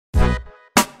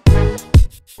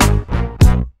Hey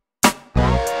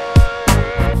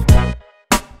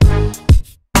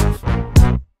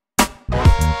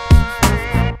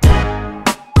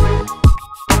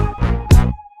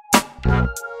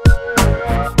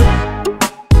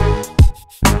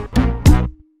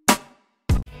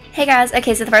guys,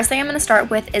 okay, so the first thing I'm going to start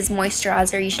with is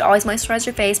moisturizer. You should always moisturize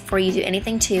your face before you do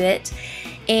anything to it,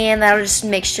 and that'll just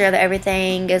make sure that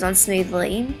everything goes on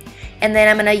smoothly. And then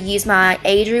I'm going to use my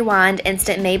Age Rewind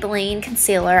Instant Maybelline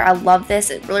Concealer. I love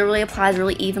this. It really applies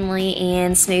really evenly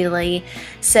and smoothly.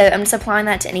 So I'm just applying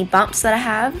that to any bumps that I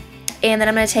have. And then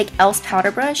I'm going to take e.l.f.'s powder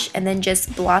brush and then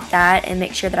just blot that and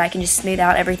make sure that I can just smooth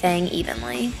out everything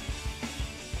evenly.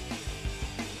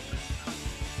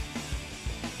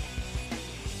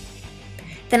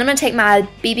 Then I'm going to take my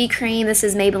BB cream. This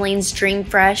is Maybelline's Dream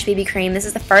Fresh BB cream. This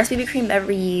is the first BB cream I've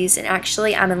ever used, and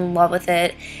actually I'm in love with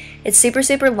it. It's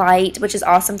super light, which is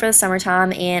awesome for the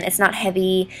summertime, and it's not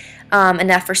heavy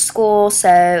enough for school,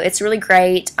 so it's really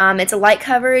great. It's a light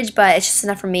coverage, but it's just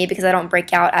enough for me because I don't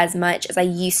break out as much as I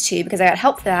used to because I got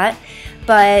help for that.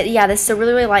 But yeah, this is a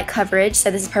really light coverage, so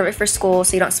this is perfect for school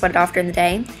so you don't sweat it off during the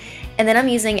day. And then I'm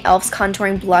using e.l.f.'s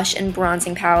Contouring Blush and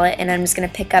Bronzing Palette, and I'm just going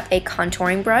to pick up a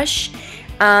contouring brush.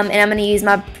 And I'm going to use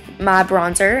my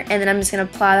bronzer, and then I'm just going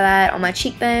to apply that on my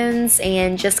cheekbones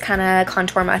and just kind of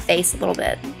contour my face a little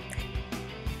bit.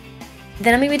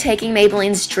 Then I'm going to be taking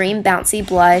Maybelline's Dream Bouncy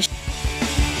Blush.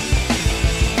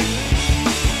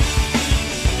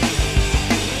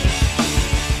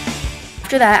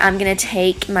 After that, I'm going to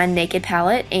take my Naked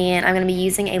palette, and I'm going to be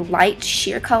using a light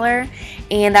sheer color,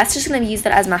 and that's just going to use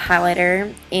that as my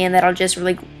highlighter, and that'll just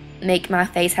really make my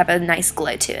face have a nice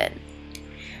glow to it.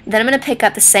 Then I'm going to pick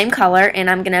up the same color, and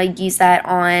I'm going to use that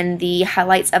on the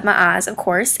highlights of my eyes, of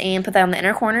course, and put that on the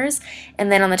inner corners,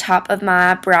 and then on the top of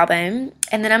my brow bone.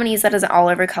 And then I'm going to use that as an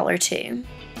all-over color too.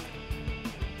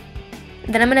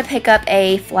 Then I'm going to pick up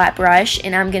a flat brush,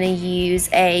 and I'm going to use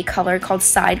a color called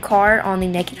Sidecar on the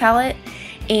Naked palette.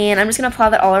 And I'm just going to apply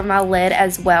that all over my lid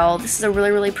as well. This is a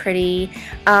really pretty,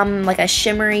 like a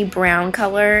shimmery brown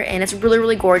color, and it's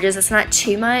really gorgeous. It's not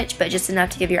too much, but just enough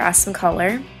to give your eyes some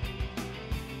color.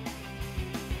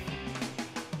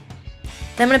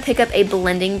 Then I'm going to pick up a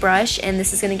blending brush, and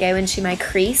this is going to go into my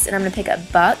crease, and I'm going to pick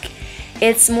up Buck.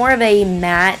 It's more of a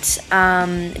matte,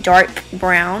 dark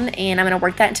brown, and I'm going to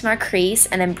work that into my crease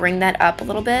and then bring that up a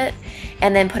little bit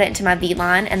and then put it into my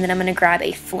V-line. And then I'm going to grab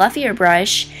a fluffier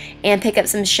brush and pick up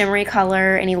some shimmery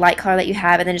color, any light color that you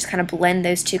have, and then just kind of blend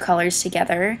those two colors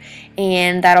together,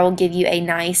 and that'll give you a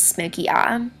nice smoky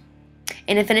eye.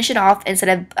 And to finish it off,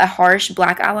 instead of a harsh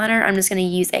black eyeliner, I'm just going to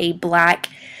use a black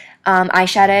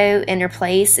eyeshadow in your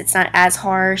place. It's not as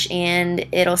harsh, and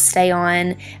it'll stay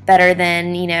on better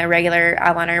than, you know, regular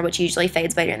eyeliner, which usually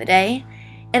fades by during the day.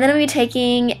 And then I'm going to be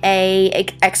taking a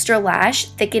extra lash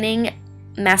thickening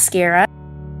mascara.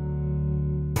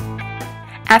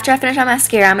 After I finish my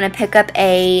mascara, I'm going to pick up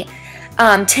a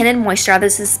tinted moisturizer.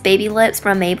 This is Baby Lips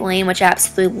from Maybelline, which I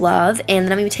absolutely love. And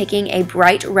then I'm going to be taking a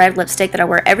bright red lipstick that I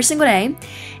wear every single day.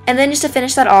 And then just to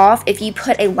finish that off, if you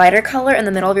put a lighter color in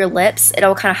the middle of your lips,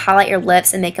 it'll kind of highlight your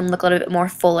lips and make them look a little bit more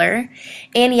fuller.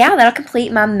 And yeah, that'll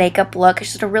complete my makeup look.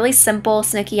 It's just a really simple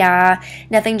smoky eye,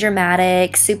 nothing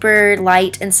dramatic, super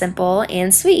light and simple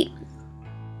and sweet.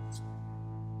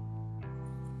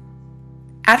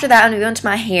 After that, I'm going to go into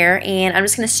my hair, and I'm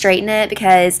just going to straighten it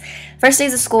because first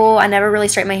days of school, I never really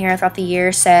straighten my hair throughout the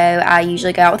year, so I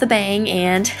usually go out with a bang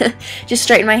and just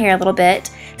straighten my hair a little bit.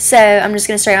 So I'm just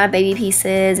going to straighten my baby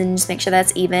pieces and just make sure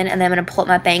that's even, and then I'm going to pull up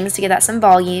my bangs to give that some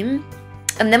volume.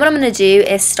 And then what I'm going to do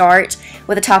is start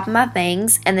with the top of my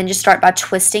bangs, and then just start by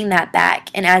twisting that back.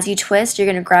 And as you twist, you're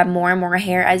going to grab more and more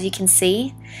hair, as you can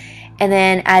see. And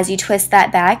then as you twist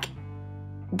that back,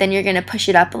 then you're going to push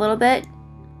it up a little bit.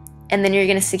 And then you're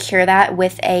going to secure that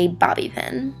with a bobby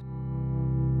pin.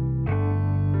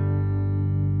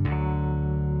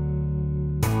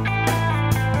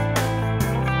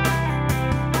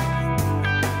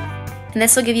 And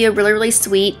this will give you a really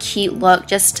sweet, cute look.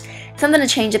 Just something to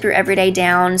change up your everyday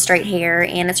down, straight hair.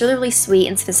 And it's really sweet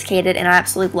and sophisticated, and I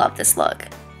absolutely love this look.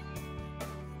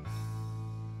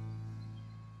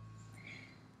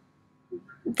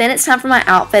 Then it's time for my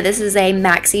outfit. This is a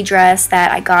maxi dress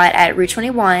that I got at Rue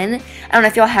 21. I don't know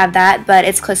if y'all have that, but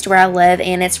it's close to where I live,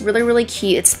 and it's really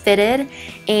cute. It's fitted,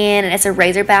 and it's a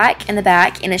razor back in the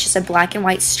back, and it's just a black and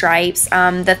white stripes.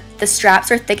 The straps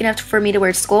are thick enough for me to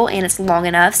wear to school, and it's long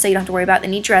enough, so you don't have to worry about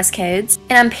any dress codes.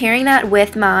 And I'm pairing that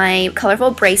with my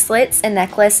colorful bracelets and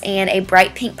necklace and a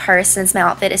bright pink purse, since my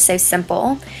outfit is so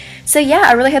simple. So yeah,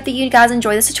 I really hope that you guys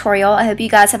enjoy this tutorial. I hope you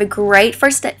guys have a great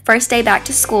first day back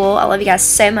to school. I love you guys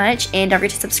so much, and don't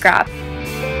forget to subscribe.